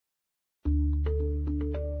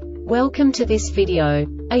Welcome to this video.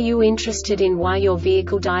 Are you interested in why your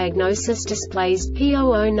vehicle diagnosis displays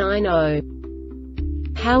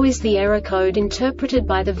P0090? How is the error code interpreted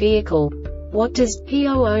by the vehicle? What does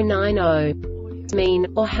P0090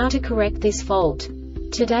 mean, or how to correct this fault?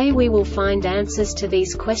 Today we will find answers to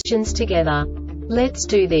these questions together. Let's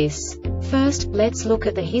do this. First, let's look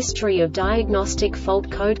at the history of diagnostic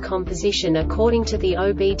fault code composition according to the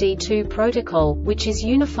OBD2 protocol, which is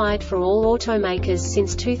unified for all automakers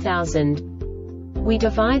since 2000. We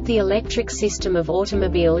divide the electric system of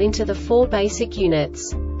automobile into the four basic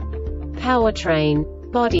units: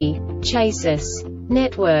 powertrain, body, chassis,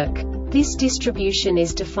 network. This distribution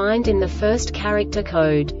is defined in the first character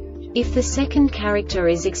code. If the second character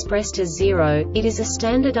is expressed as 0, it is a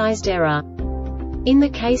standardized error. In the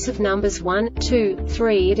case of numbers 1, 2,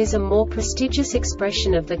 3, it is a more prestigious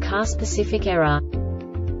expression of the car-specific error.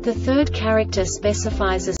 The third character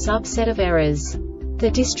specifies a subset of errors.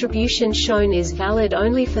 The distribution shown is valid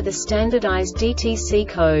only for the standardized DTC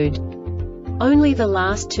code. Only the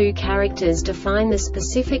last two characters define the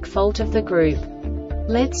specific fault of the group.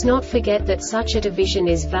 Let's not forget that such a division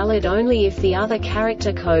is valid only if the other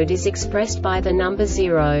character code is expressed by the number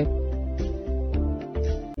 0.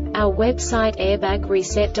 Our website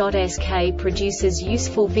airbagreset.sk produces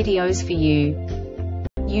useful videos for you.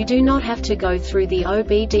 You do not have to go through the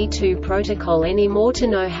OBD2 protocol anymore to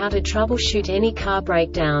know how to troubleshoot any car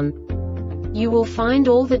breakdown. You will find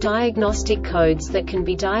all the diagnostic codes that can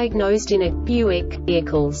be diagnosed in a Buick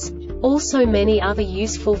vehicles. Also many other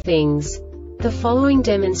useful things. The following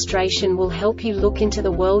demonstration will help you look into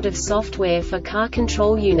the world of software for car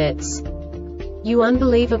control units. You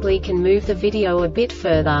unbelievably can move the video a bit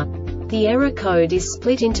further. The error code is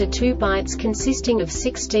split into 2 bytes consisting of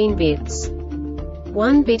 16 bits.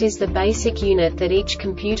 1 bit is the basic unit that each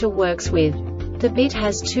computer works with. The bit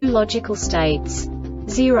has 2 logical states: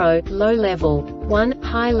 0, low level, 1,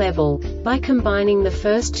 high level. By combining the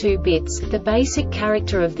first 2 bits, the basic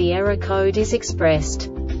character of the error code is expressed.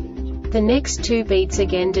 The next 2 beats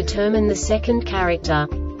again determine the second character.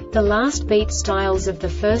 The last beat styles of the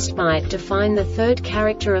first byte define the third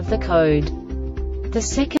character of the code. The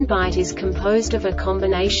second byte is composed of a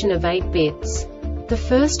combination of 8 bits. The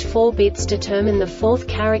first 4 bits determine the fourth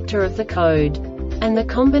character of the code. And the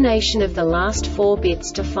combination of the last 4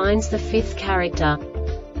 bits defines the fifth character.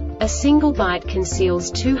 A single byte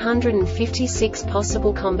conceals 256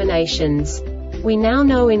 possible combinations. We now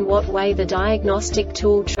know in what way the diagnostic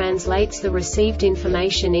tool translates the received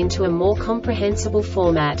information into a more comprehensible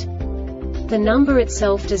format. The number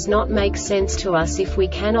itself does not make sense to us if we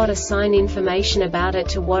cannot assign information about it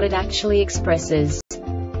to what it actually expresses.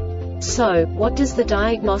 So, what does the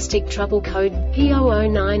diagnostic trouble code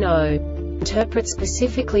P0090 interpret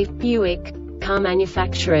specifically for Buick car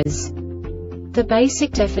manufacturers? The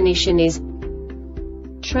basic definition is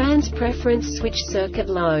trans preference switch circuit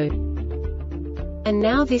low. And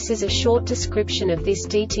now this is a short description of this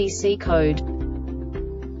DTC code.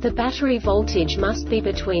 The battery voltage must be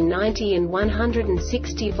between 90 and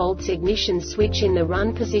 160 volts. Ignition switch in the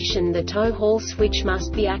run position. The tow haul switch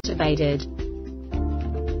must be activated.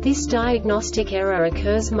 This diagnostic error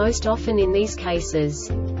occurs most often in these cases.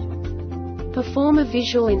 Perform a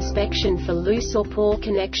visual inspection for loose or poor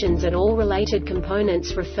connections at all related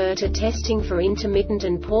components. Refer to testing for intermittent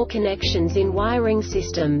and poor connections in wiring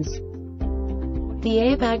systems. The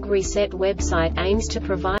Airbag Reset website aims to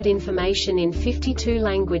provide information in 52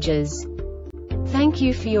 languages. Thank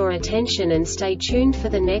you for your attention and stay tuned for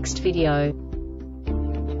the next video.